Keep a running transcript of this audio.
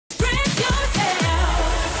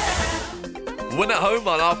Winner home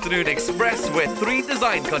on Afternoon Express, where 3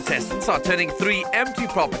 design contestants are turning 3 empty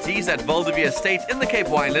properties at Valdevie Estate in the Cape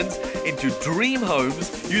Winelands into dream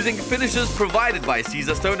homes using finishes provided by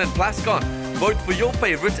Caesarstone and Plascon. Vote for your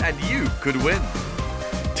favorite and you could win.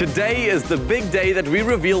 Today is the big day that we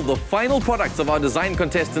reveal the final products of our design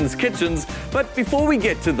contestants' kitchens. But before we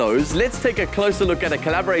get to those, let's take a closer look at a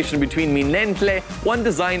collaboration between Minenhle, One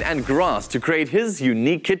Design and Grass to create his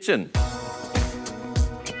unique kitchen.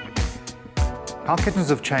 How kitchens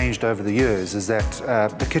have changed over the years is that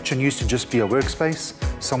the kitchen used to just be a workspace,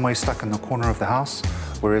 somewhere stuck in the corner of the house,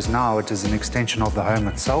 whereas now it is an extension of the home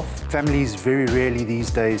itself. Families very rarely these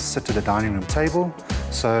days sit at a dining room table,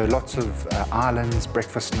 so lots of islands,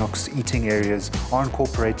 breakfast nooks, eating areas are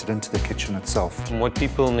incorporated into the kitchen itself. What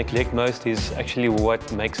people neglect most is actually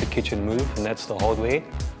what makes a kitchen move, and that's the hardware.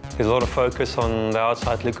 There's a lot of focus on the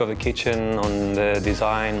outside look of the kitchen, on the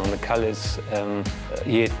design, on the colors,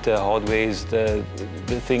 yet the hardware is the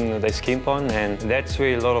thing that they skimp on, and that's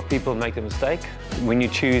where a lot of people make the mistake. When you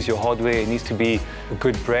choose your hardware, it needs to be a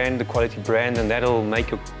good brand, a quality brand, and that'll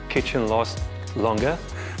make your kitchen last longer.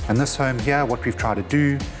 In this home here, what we've tried to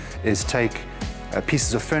do is take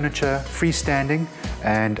pieces of furniture, freestanding,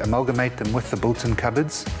 and amalgamate them with the built-in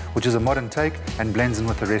cupboards, which is a modern take and blends in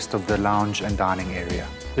with the rest of the lounge and dining area.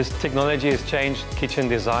 This technology has changed kitchen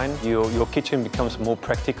design. Your kitchen becomes more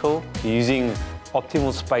practical. You're using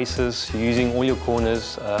optimal spaces, you're using all your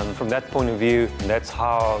corners. From that point of view, that's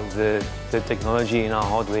how the technology in our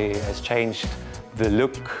hardware has changed the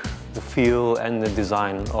look, the feel and the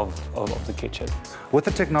design of the kitchen. With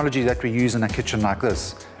the technology that we use in a kitchen like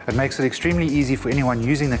this, it makes it extremely easy for anyone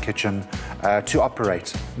using the kitchen to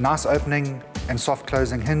operate. Nice opening and soft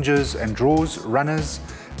closing hinges and drawers, runners,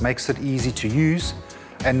 makes it easy to use.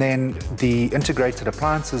 And then the integrated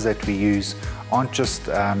appliances that we use aren't just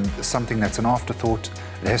something that's an afterthought.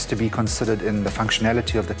 It has to be considered in the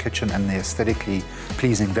functionality of the kitchen and the aesthetically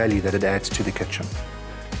pleasing value that it adds to the kitchen.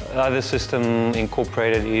 The other system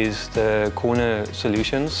incorporated is the corner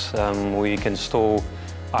solutions, where you can store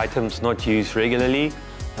items not used regularly.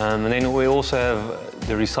 And then we also have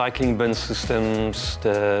the recycling bin systems,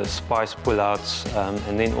 the spice pullouts,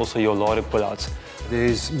 and then also your larder pullouts.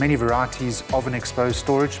 There's many varieties of an exposed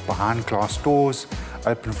storage, behind glass doors,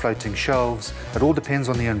 open floating shelves. It all depends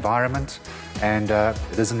on the environment, and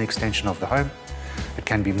it is an extension of the home. It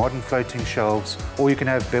can be modern floating shelves, or you can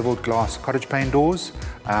have beveled glass cottage pane doors,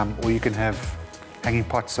 or you can have hanging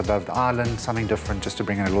pots above the island, something different just to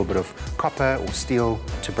bring in a little bit of copper or steel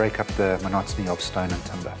to break up the monotony of stone and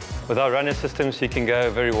timber. With our runner systems, you can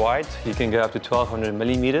go very wide. You can go up to 1200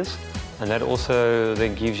 millimeters. And that also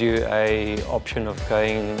then gives you an option of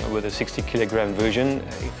going with a 60-kilogram version.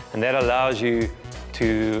 And that allows you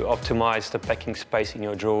to optimize the packing space in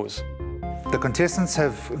your drawers. The contestants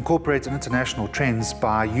have incorporated international trends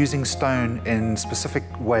by using stone in specific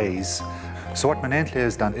ways. So what Minenhle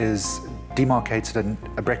has done is demarcated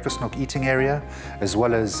a breakfast nook eating area, as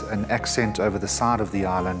well as an accent over the side of the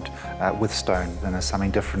island with stone. And there's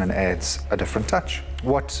something different and adds a different touch.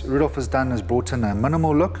 What Rudolf has done is brought in a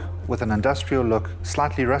minimal look with an industrial look,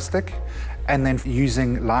 slightly rustic, and then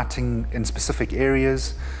using lighting in specific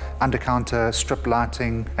areas, under-counter strip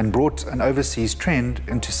lighting, and brought an overseas trend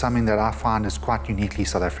into something that I find is quite uniquely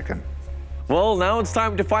South African. Well, now it's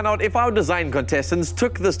time to find out if our design contestants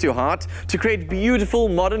took this to heart to create beautiful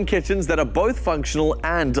modern kitchens that are both functional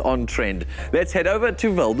and on trend. Let's head over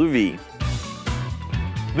to Valdevie.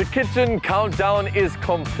 The kitchen countdown is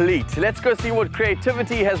complete. Let's go see what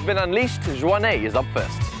creativity has been unleashed. Joanne is up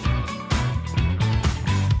first.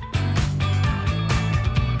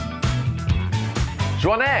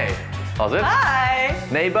 Joanne, how's it? Hi.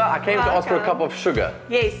 Neighbor, I came to ask for a cup of sugar.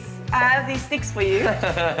 Yes, I have these sticks for you.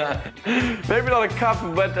 Maybe not a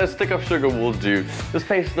cup, but a stick of sugar will do. This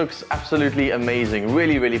place looks absolutely amazing.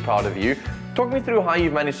 Really, really proud of you. Talk me through how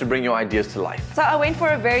you've managed to bring your ideas to life. So I went for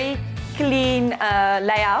a very clean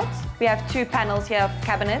layout. We have 2 panels here of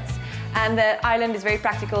cabinets, and the island is very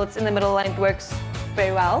practical. It's in the middle and it works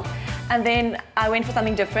very well. And then I went for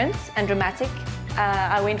something different and dramatic.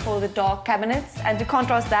 I went for the dark cabinets, and to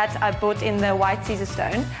contrast that, I brought in the white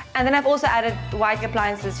Caesarstone. And then I've also added white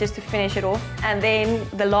appliances just to finish it off. And then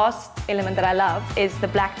the last element that I love is the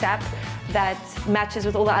black tap that matches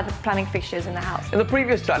with all the other plumbing fixtures in the house. In the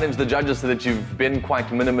previous challenge, the judges said that you've been quite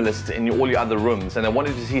minimalist in all your other rooms, and they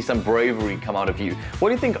wanted to see some bravery come out of you. What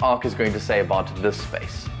do you think Ark is going to say about this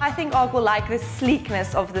space? I think Ark will like the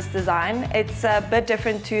sleekness of this design. It's a bit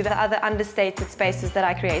different to the other understated spaces that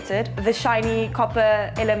I created. The shiny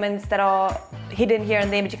copper elements that are hidden here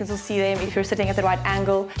and there, but you can still see them if you're sitting at the right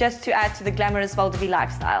angle, just to add to the glamorous Valdevie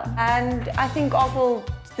lifestyle. And I think Ark will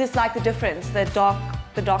dislike the difference, the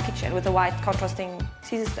dark kitchen with the white contrasting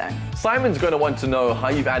Caesar stone. Simon's going to want to know how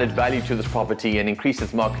you've added value to this property and increased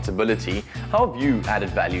its marketability. How have you added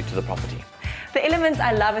value to the property? The elements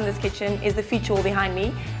I love in this kitchen is the feature wall behind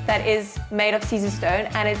me that is made of Caesar stone,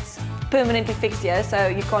 and it's permanently fixed here, so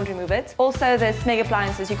you can't remove it. Also, the Smeg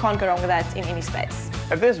appliances, you can't go wrong with that in any space.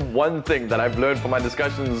 If there's one thing that I've learned from my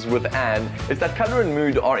discussions with Anne, it's that colour and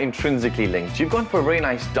mood are intrinsically linked. You've gone for a very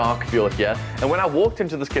nice dark feel here, and when I walked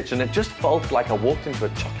into this kitchen, it just felt like I walked into a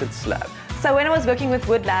chocolate slab. So when I was working with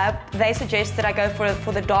Wood Lab, they suggested I go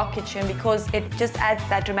for the dark kitchen because it just adds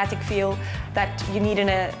that dramatic feel that you need in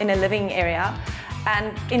a living area.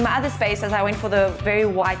 And in my other spaces, I went for the very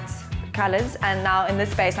white colours, and now in this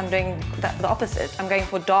space, I'm doing the opposite. I'm going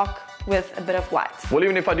for dark with a bit of white. Well,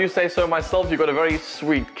 even if I do say so myself, you've got a very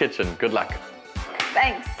sweet kitchen. Good luck.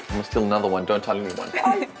 Thanks. I'm gonna steal another one. Don't tell anyone.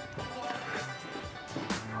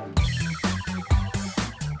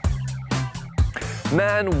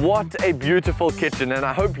 Man, what a beautiful kitchen, and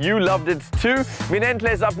I hope you loved it too.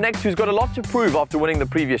 Minentle's up next, who's got a lot to prove after winning the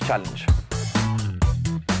previous challenge.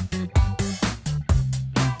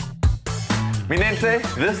 Minentle,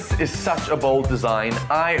 this is such a bold design.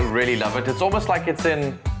 I really love it. It's almost like it's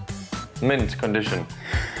in mint condition.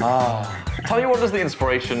 Tell me, what is the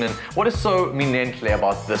inspiration and what is so Minentle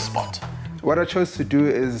about this spot? What I chose to do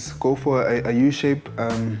is go for a U-shape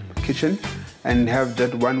kitchen and have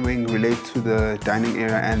that one wing relate to the dining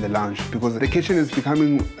area and the lounge, because the kitchen is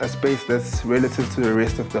becoming a space that's relative to the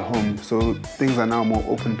rest of the home, so things are now more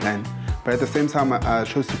open plan. But at the same time, I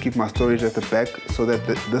chose to keep my storage at the back so that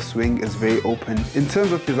this wing is very open. In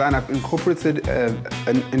terms of design, I've incorporated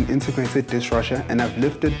an integrated dishwasher, and I've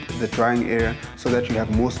lifted the drying area so that you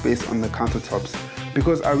have more space on the countertops,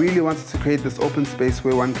 because I really wanted to create this open space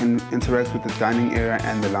where one can interact with the dining area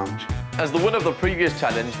and the lounge. As the winner of the previous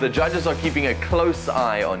challenge, the judges are keeping a close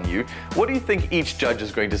eye on you. What do you think each judge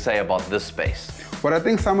is going to say about this space? What I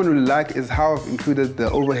think someone will like is how I've included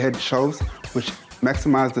the overhead shelves, which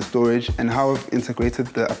maximize the storage, and how I've integrated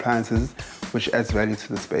the appliances, which adds value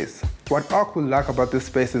to the space. What ARC will like about this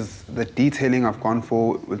space is the detailing I've gone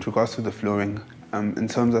for with regards to the flooring, in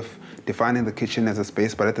terms of defining the kitchen as a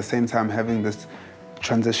space, but at the same time having this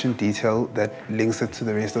transition detail that links it to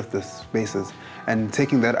the rest of the spaces, and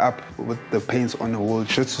taking that up with the paints on the wall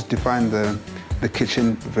just to define the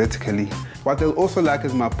kitchen vertically. What they'll also like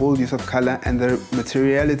is my bold use of color and the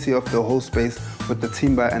materiality of the whole space with the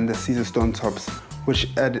timber and the Caesar stone tops, which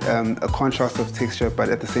add a contrast of texture, but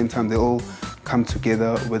at the same time they all come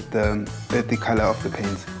together with the color of the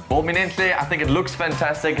paint. Well, Minentle, I think it looks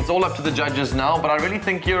fantastic. It's all up to the judges now, but I really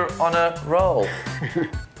think you're on a roll.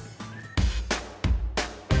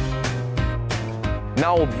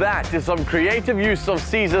 Now that is some creative use of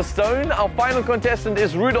Caesar stone. Our final contestant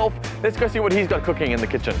is Rudolph. Let's go see what he's got cooking in the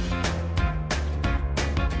kitchen.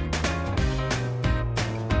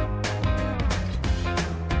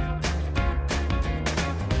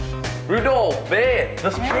 Rudolph, Beth,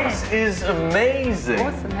 this place is amazing.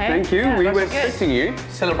 Awesome, hey? Thank you. Yeah, We were looks good. expecting you.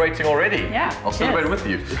 Celebrating already? Yeah, I'll celebrate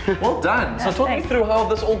cheers. with you. Well done. So talk me thanks. through how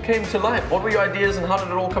this all came to life. What were your ideas and how did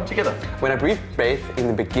it all come together? When I briefed Beth in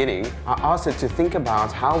the beginning, I asked her to think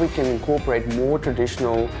about how we can incorporate more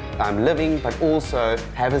traditional living, but also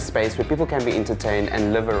have a space where people can be entertained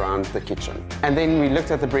and live around the kitchen. And then we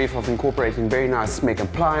looked at the brief of incorporating very nice Smeg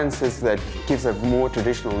appliances that gives a more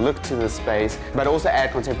traditional look to the space, but also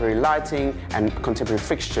add contemporary lighting and contemporary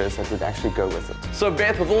fixtures that would actually go with it. So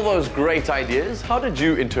Beth, with all those great ideas, how did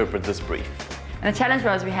you interpret this brief? And the challenge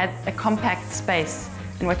was we had a compact space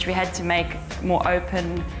in which we had to make more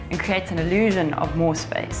open and create an illusion of more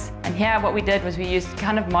space. And here what we did was we used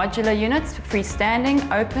kind of modular units,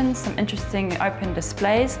 freestanding, open, some interesting open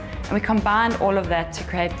displays, and we combined all of that to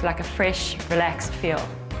create like a fresh, relaxed feel.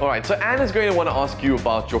 All right, so Anne is going to want to ask you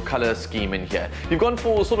about your color scheme in here. You've gone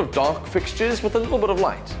for sort of dark fixtures with a little bit of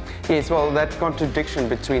light. Yes, well, that contradiction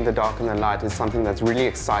between the dark and the light is something that really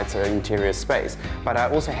excites our interior space. But I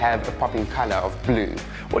also have a popping color of blue.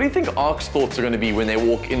 What do you think ARC's thoughts are going to be when they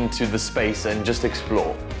walk into the space and just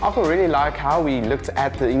explore? I really like how we looked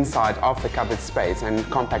at the inside of the cupboard space and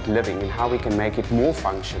compact living and how we can make it more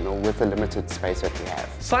functional with the limited space that we have.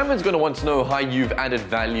 Simon's going to want to know how you've added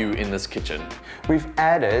value in this kitchen. We've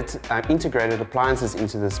added integrated appliances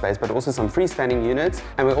into the space, but also some freestanding units.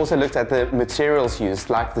 And we also looked at the materials used,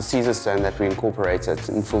 like the Caesar stone that we incorporated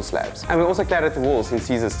in full slabs. And we also cladded the walls in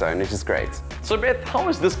Caesar stone, which is great. So Beth, how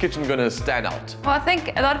is this kitchen going to stand out? Well, I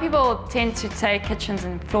think a lot of people tend to take kitchens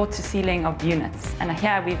and floor to ceiling of units. And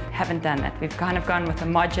here we haven't done that. We've kind of gone with a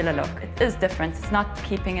modular look. It is different. It's not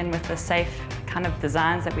keeping in with the safe kind of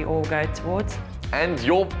designs that we all go towards. And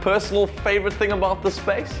your personal favorite thing about this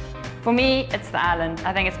space? For me, it's the island.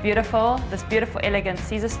 I think it's beautiful, this beautiful, elegant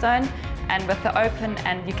Caesar stone, and with the open,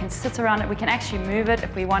 and you can sit around it. We can actually move it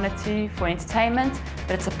if we wanted to for entertainment,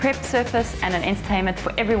 but it's a prep surface and an entertainment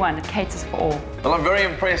for everyone. It caters for all. Well, I'm very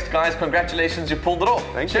impressed, guys. Congratulations, you pulled it off.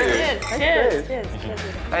 Thank you. Cheers.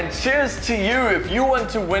 And cheers to you. If you want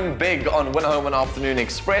to win big on Win a Home on Afternoon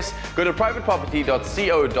Express, go to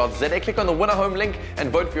privateproperty.co.za, click on the Win a Home link and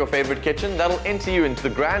vote for your favorite kitchen. That'll enter you into the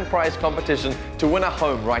grand prize competition to win a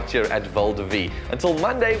home right here at Val de Vie. Until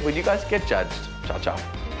Monday, when you guys get judged. Ciao, ciao.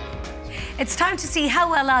 It's time to see how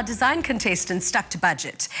well our design contestants stuck to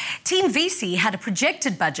budget. Team VC had a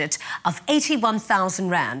projected budget of 81,000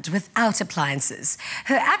 Rand without appliances.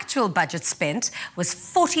 Her actual budget spent was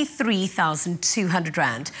 43,200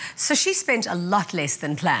 Rand, so she spent a lot less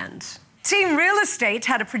than planned. Team Real Estate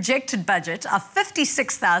had a projected budget of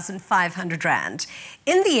 56,500 Rand.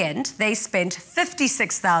 In the end, they spent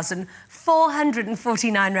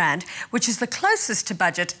 56,449 Rand, which is the closest to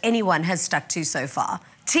budget anyone has stuck to so far.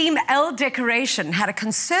 Team L Decoration had a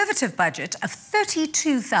conservative budget of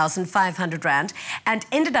 32,500 Rand and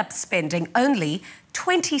ended up spending only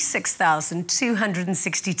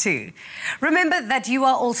 26,262. Remember that you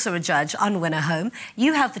are also a judge on Win a Home.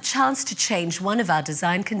 You have the chance to change one of our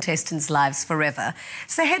design contestants' lives forever.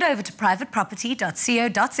 So head over to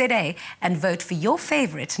privateproperty.co.za and vote for your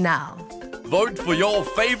favorite now. Vote for your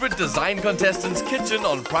favorite design contestant's kitchen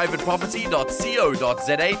on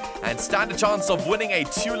privateproperty.co.za and stand a chance of winning a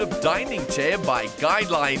tulip dining chair by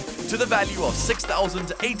Guideline to the value of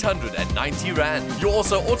 6,890 Rand. You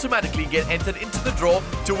also automatically get entered into the draw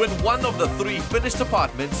to win one of the 3 finished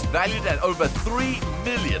apartments valued at over 3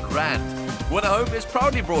 million Rand. Win a Home is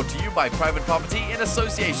proudly brought to you by Private Property in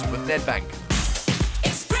association with Nedbank.